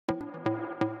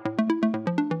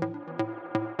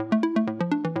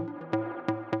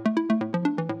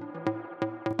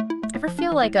ever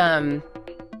feel like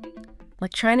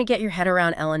trying to get your head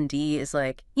around L&D is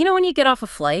like, when you get off a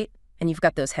flight and you've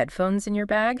got those headphones in your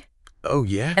bag Oh,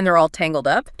 yeah? and they're all tangled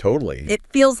up? Totally. It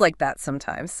feels like that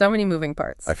sometimes. So many moving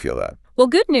parts. I feel that. Well,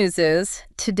 good news is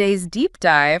today's deep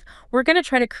dive, we're going to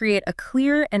try to create a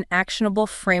clear and actionable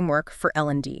framework for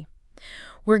L&D.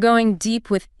 We're going deep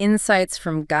with insights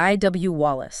from Guy W.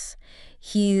 Wallace.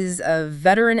 He's a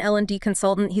veteran L&D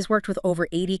consultant. He's worked with over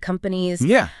 80 companies.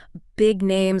 Yeah. Big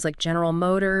names like General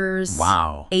Motors.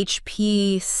 Wow.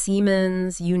 HP,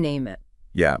 Siemens, you name it.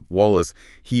 Yeah, Wallace,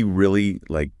 he really,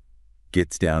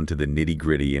 gets down to the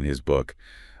nitty-gritty in his book,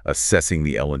 Assessing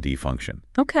the L&D Function.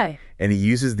 Okay. And he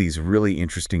uses these really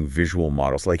interesting visual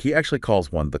models. He actually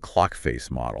calls one the clock face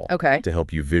model. Okay. To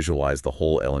help you visualize the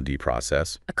whole L&D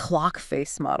process. A clock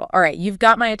face model. All right, you've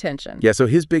got my attention. Yeah, so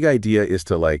his big idea is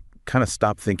to, kind of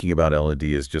stop thinking about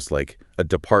L&D as just a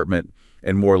department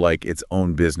and more like its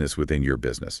own business within your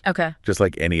business. Okay. Just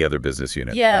like any other business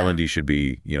unit. Yeah. L&D should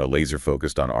be, laser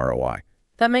focused on ROI.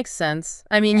 That makes sense.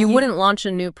 I mean, you wouldn't launch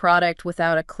a new product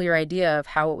without a clear idea of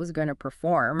how it was going to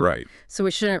perform. Right. So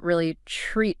we shouldn't really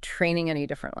treat training any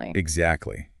differently.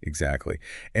 Exactly.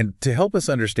 And to help us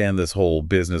understand this whole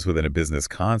business within a business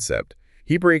concept,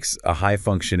 he breaks a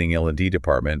high-functioning L&D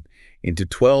department into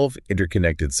 12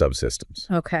 interconnected subsystems.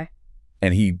 Okay.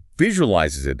 And he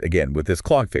visualizes it, again, with this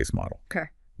clock face model. Okay.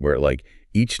 Where,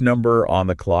 each number on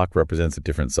the clock represents a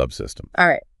different subsystem. All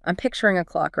right. I'm picturing a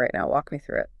clock right now. Walk me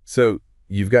through it. So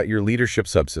you've got your leadership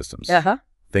subsystems. Uh-huh.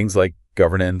 Things like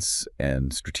governance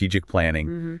and strategic planning.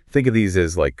 Mm-hmm. Think of these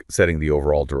as setting the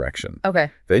overall direction. Okay.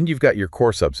 Then you've got your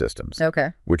core subsystems.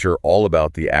 Okay. Which are all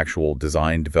about the actual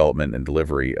design, development, and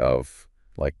delivery of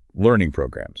learning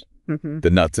programs. Mm-hmm. The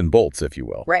nuts and bolts, if you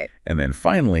will. Right. And then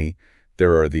finally,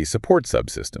 there are the support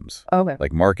subsystems. Okay.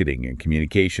 Like marketing and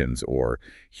communications or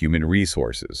human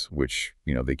resources, which,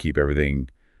 they keep everything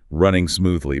running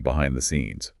smoothly behind the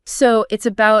scenes. So it's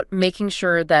about making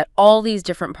sure that all these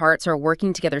different parts are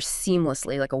working together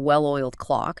seamlessly, like a well-oiled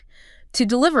clock, to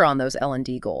deliver on those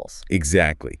L&D goals.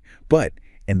 Exactly.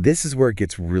 And this is where it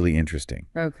gets really interesting.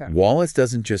 Okay. Wallace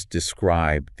doesn't just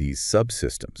describe these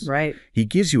subsystems. Right. He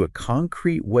gives you a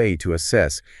concrete way to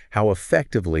assess how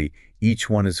effectively each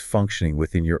one is functioning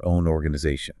within your own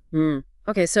organization.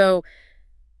 Okay, so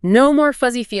no more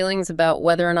fuzzy feelings about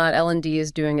whether or not L&D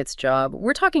is doing its job.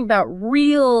 We're talking about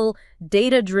real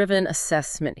data-driven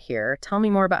assessment here. Tell me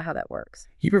more about how that works.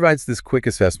 He provides this quick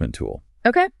assessment tool.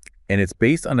 Okay. And it's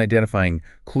based on identifying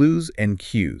clues and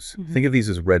cues. Mm-hmm. Think of these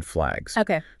as red flags.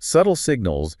 Okay. Subtle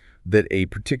signals that a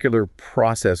particular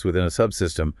process within a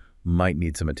subsystem might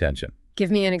need some attention.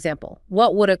 Give me an example.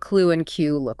 What would a clue and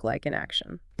cue look like in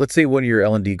action? Let's say one of your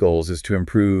L&D goals is to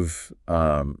improve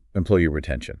employee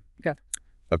retention. Okay.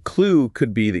 A clue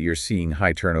could be that you're seeing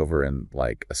high turnover in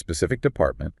a specific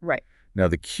department. Right. Now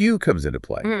the cue comes into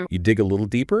play. You dig a little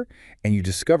deeper and you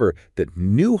discover that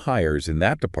new hires in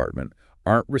that department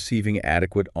aren't receiving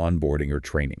adequate onboarding or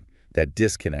training. That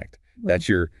disconnect. That's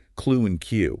your clue and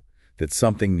cue that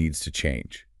something needs to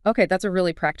change. Okay, that's a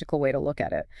really practical way to look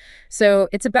at it. So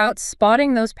it's about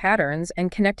spotting those patterns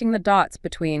and connecting the dots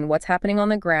between what's happening on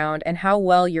the ground and how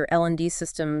well your L&D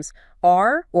systems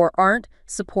are or aren't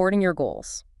supporting your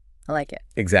goals. I like it.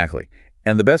 Exactly.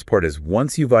 And the best part is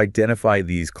once you've identified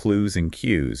these clues and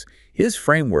cues, his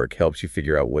framework helps you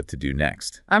figure out what to do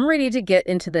next. I'm ready to get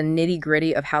into the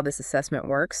nitty-gritty of how this assessment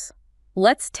works.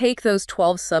 Let's take those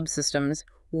 12 subsystems.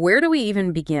 Where do we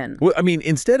even begin? Well,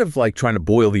 instead of trying to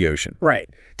boil the ocean, Right.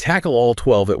 Tackle all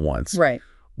 12 at once. Right.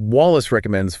 Wallace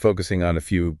recommends focusing on a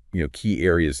few, key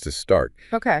areas to start.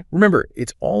 Okay. Remember,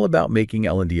 it's all about making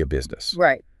L&D a business.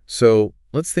 Right. So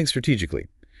let's think strategically.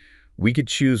 We could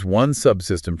choose one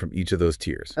subsystem from each of those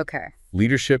tiers. Okay.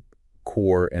 Leadership,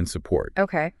 core, and support.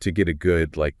 Okay. To get a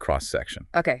good, cross-section.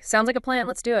 Okay. Sounds like a plan.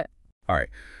 Let's do it. All right.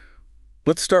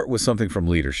 Let's start with something from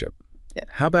leadership. Yeah.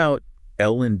 How about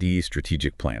L&D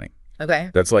strategic planning?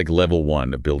 Okay. That's level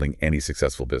 1 of building any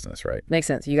successful business, right? Makes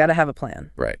sense. You got to have a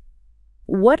plan. Right.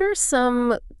 What are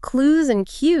some clues and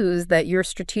cues that your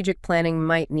strategic planning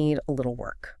might need a little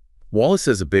work? Wallace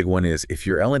says a big one is if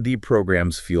your L&D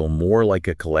programs feel more like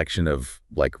a collection of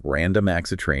random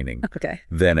acts of training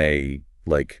than a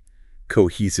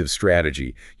cohesive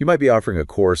strategy. You might be offering a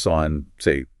course on,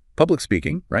 say, public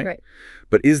speaking, right? Right.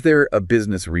 But is there a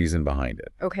business reason behind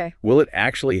it? Okay. Will it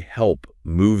actually help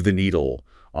move the needle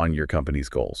on your company's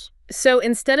goals? So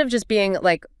instead of just being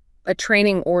a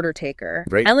training order taker,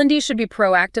 right. L&D should be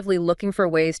proactively looking for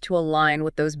ways to align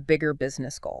with those bigger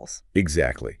business goals.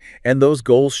 Exactly. And those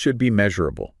goals should be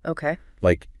measurable. Okay.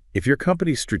 If your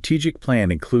company's strategic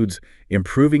plan includes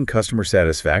improving customer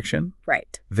satisfaction,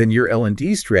 Right. then your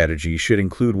L&D strategy should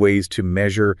include ways to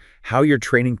measure how your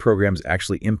training programs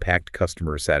actually impact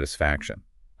customer satisfaction.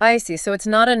 I see. So it's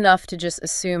not enough to just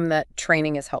assume that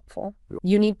training is helpful.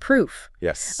 You need proof.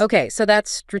 Yes. Okay, so that's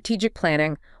strategic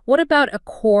planning. What about a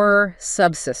core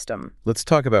subsystem? Let's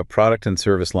talk about product and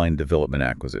service line development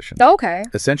acquisition. Okay.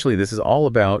 Essentially, this is all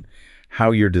about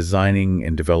how you're designing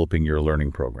and developing your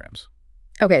learning programs.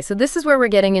 Okay, so this is where we're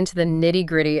getting into the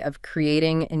nitty-gritty of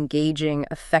creating engaging,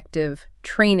 effective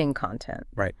training content.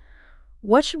 Right.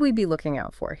 What should we be looking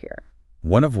out for here?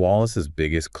 One of Wallace's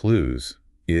biggest clues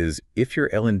is if your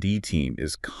L&D team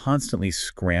is constantly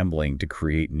scrambling to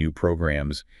create new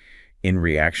programs in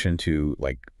reaction to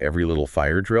like every little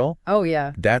fire drill, Oh,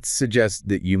 yeah. that suggests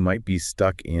that you might be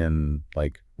stuck in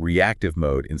like reactive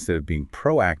mode instead of being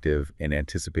proactive and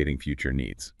anticipating future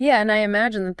needs. Yeah, and I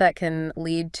imagine that that can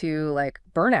lead to like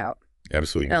burnout in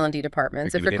Absolutely. L&D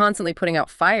departments if you're constantly putting out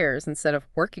fires instead of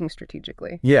working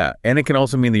strategically. Yeah, and it can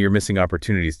also mean that you're missing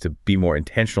opportunities to be more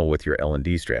intentional with your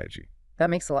L&D strategy. That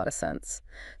makes a lot of sense.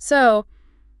 So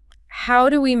how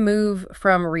do we move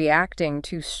from reacting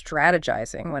to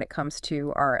strategizing when it comes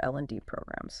to our L&D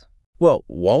programs? Well,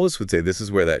 Wallace would say this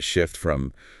is where that shift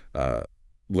from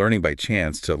learning by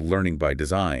chance to learning by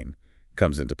design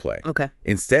comes into play. Okay.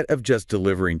 Instead of just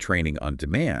delivering training on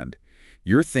demand,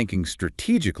 you're thinking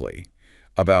strategically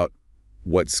about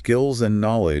what skills and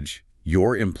knowledge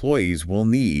your employees will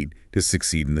need to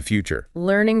succeed in the future.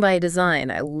 Learning by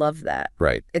design. I love that.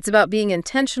 Right. It's about being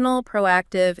intentional,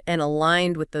 proactive, and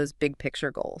aligned with those big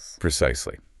picture goals.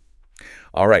 Precisely.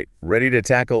 All right, ready to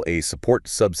tackle a support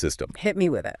subsystem. Hit me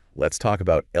with it. Let's talk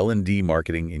about L&D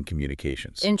marketing and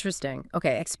communications. Interesting.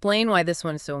 Okay, explain why this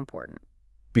one is so important.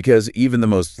 Because even the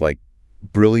most like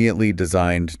brilliantly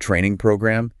designed training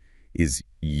program is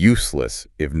useless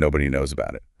if nobody knows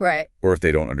about it Right. or if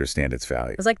they don't understand its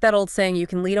value. It's like that old saying, you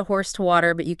can lead a horse to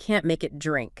water, but you can't make it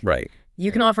drink. Right.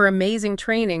 You can offer amazing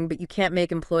training, but you can't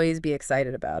make employees be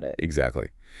excited about it. Exactly.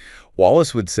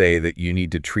 Wallace would say that you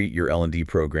need to treat your L&D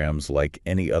programs like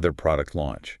any other product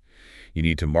launch. You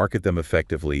need to market them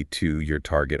effectively to your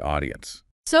target audience.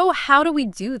 So how do we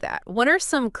do that? What are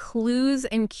some clues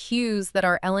and cues that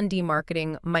our L&D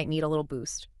marketing might need a little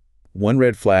boost? One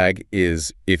red flag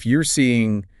is if you're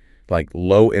seeing like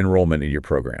low enrollment in your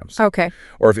programs, Okay.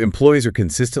 or if employees are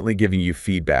consistently giving you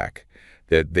feedback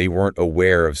that they weren't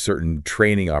aware of certain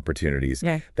training opportunities,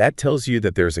 Yeah. that tells you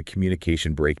that there's a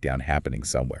communication breakdown happening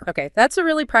somewhere. Okay, that's a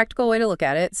really practical way to look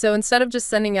at it. So instead of just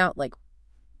sending out like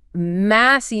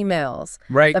mass emails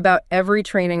Right. about every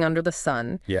training under the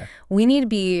sun, Yeah. we need to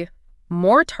be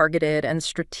more targeted and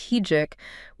strategic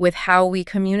with how we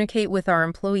communicate with our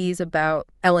employees about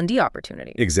L&D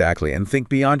opportunities. Exactly. And think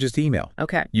beyond just email.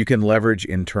 Okay. You can leverage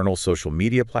internal social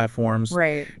media platforms,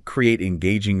 Right. create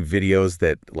engaging videos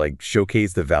that like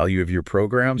showcase the value of your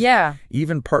programs, Yeah.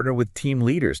 even partner with team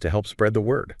leaders to help spread the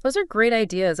word. Those are great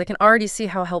ideas. I can already see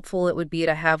how helpful it would be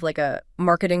to have like a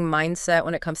marketing mindset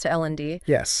when it comes to L&D.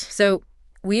 Yes. So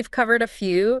we've covered a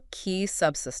few key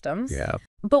subsystems. Yeah.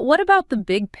 But what about the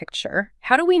big picture?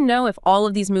 How do we know if all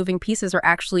of these moving pieces are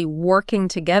actually working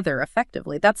together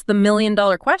effectively? That's the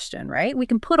million-dollar question, right? We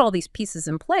can put all these pieces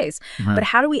in place, but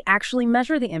how do we actually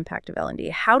measure the impact of L&D?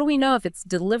 How do we know if it's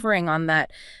delivering on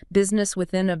that business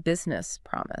within a business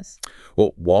promise?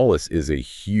 Well, Wallace is a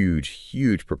huge,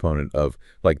 huge proponent of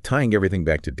like tying everything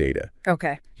back to data.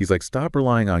 Okay. He's like, stop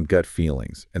relying on gut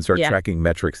feelings and start Yeah. tracking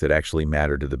metrics that actually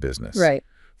matter to the business. Right.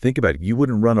 Think about it. You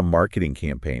wouldn't run a marketing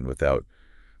campaign without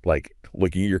like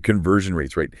looking at your conversion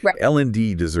rates, right? Right.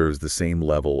 L&D deserves the same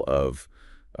level of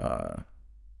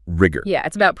rigor. Yeah,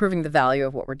 it's about proving the value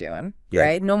of what we're doing, Yeah.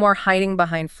 right? No more hiding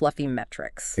behind fluffy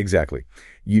metrics. Exactly.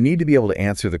 You need to be able to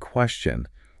answer the question,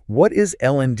 what is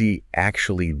L&D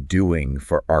actually doing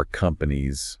for our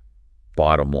company's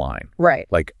bottom line? Right.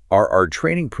 Like, are our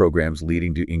training programs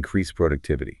leading to increased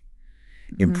productivity,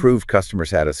 improved customer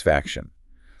satisfaction,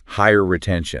 higher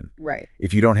retention? Right.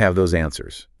 If you don't have those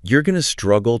answers, you're going to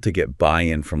struggle to get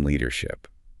buy-in from leadership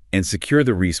and secure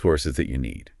the resources that you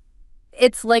need.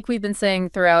 It's like we've been saying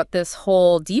throughout this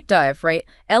whole deep dive, right?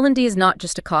 L&D is not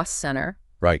just a cost center.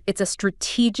 Right. It's a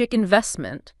strategic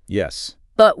investment, Yes,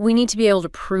 but we need to be able to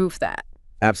prove that.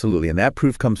 absolutely. And that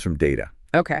proof comes from data.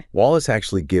 Okay. Wallace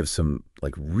actually gives some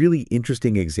like really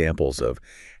interesting examples of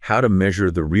how to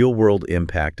measure the real-world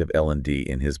impact of L&D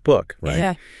in his book, right?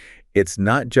 Yeah. It's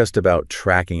not just about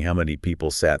tracking how many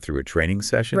people sat through a training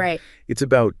session. Right. It's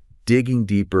about digging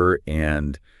deeper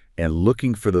and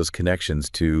looking for those connections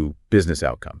to business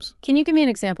outcomes. Can you give me an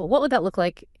example? What would that look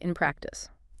like in practice?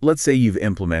 Let's say you've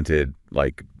implemented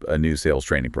like a new sales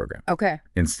training program. Okay.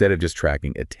 Instead of just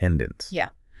tracking attendance. Yeah.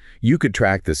 You could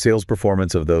track the sales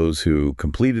performance of those who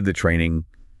completed the training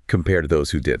compared to those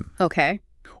who didn't. Okay.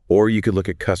 Or you could look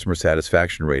at customer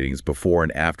satisfaction ratings before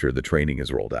and after the training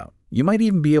is rolled out. You might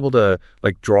even be able to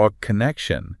draw a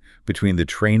connection between the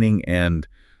training and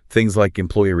things like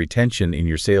employee retention in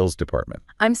your sales department.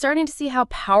 I'm starting to see how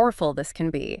powerful this can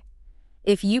be.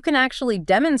 If you can actually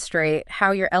demonstrate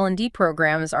how your L&D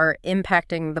programs are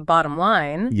impacting the bottom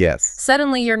line, Yes.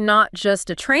 suddenly you're not just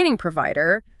a training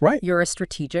provider, Right. you're a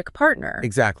strategic partner.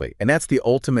 Exactly. And that's the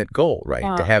ultimate goal,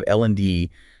 right? To have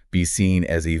L&D be seen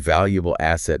as a valuable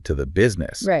asset to the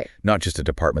business, Right. not just a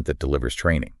department that delivers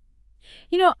training.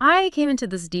 You know, I came into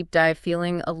this deep dive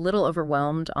feeling a little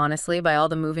overwhelmed, honestly, by all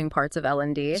the moving parts of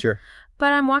L&D. Sure.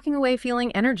 But I'm walking away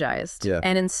feeling energized Yeah.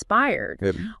 and inspired.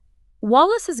 Good.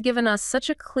 Wallace has given us such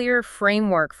a clear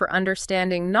framework for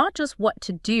understanding not just what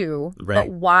to do, Right. but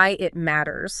why it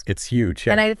matters. It's huge.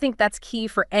 And I think that's key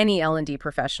for any L&D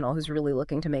professional who's really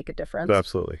looking to make a difference.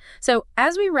 Absolutely. So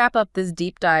as we wrap up this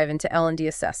deep dive into L&D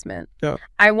assessment, Yeah.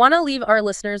 I want to leave our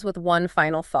listeners with one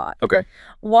final thought. Okay.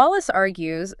 Wallace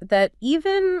argues that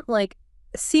even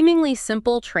seemingly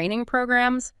simple training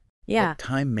programs, But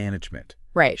time management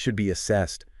right. should be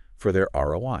assessed for their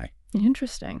ROI.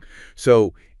 Interesting.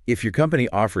 So if your company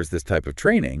offers this type of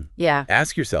training, Yeah.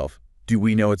 ask yourself, do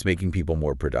we know it's making people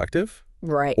more productive?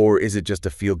 Right. Or is it just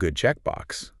a feel-good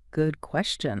checkbox? Good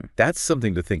question. That's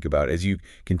something to think about as you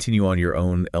continue on your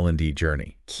own L&D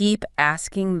journey. Keep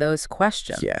asking those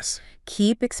questions. Yes.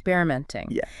 Keep experimenting.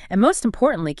 Yeah. And most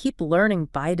importantly, keep learning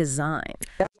by design.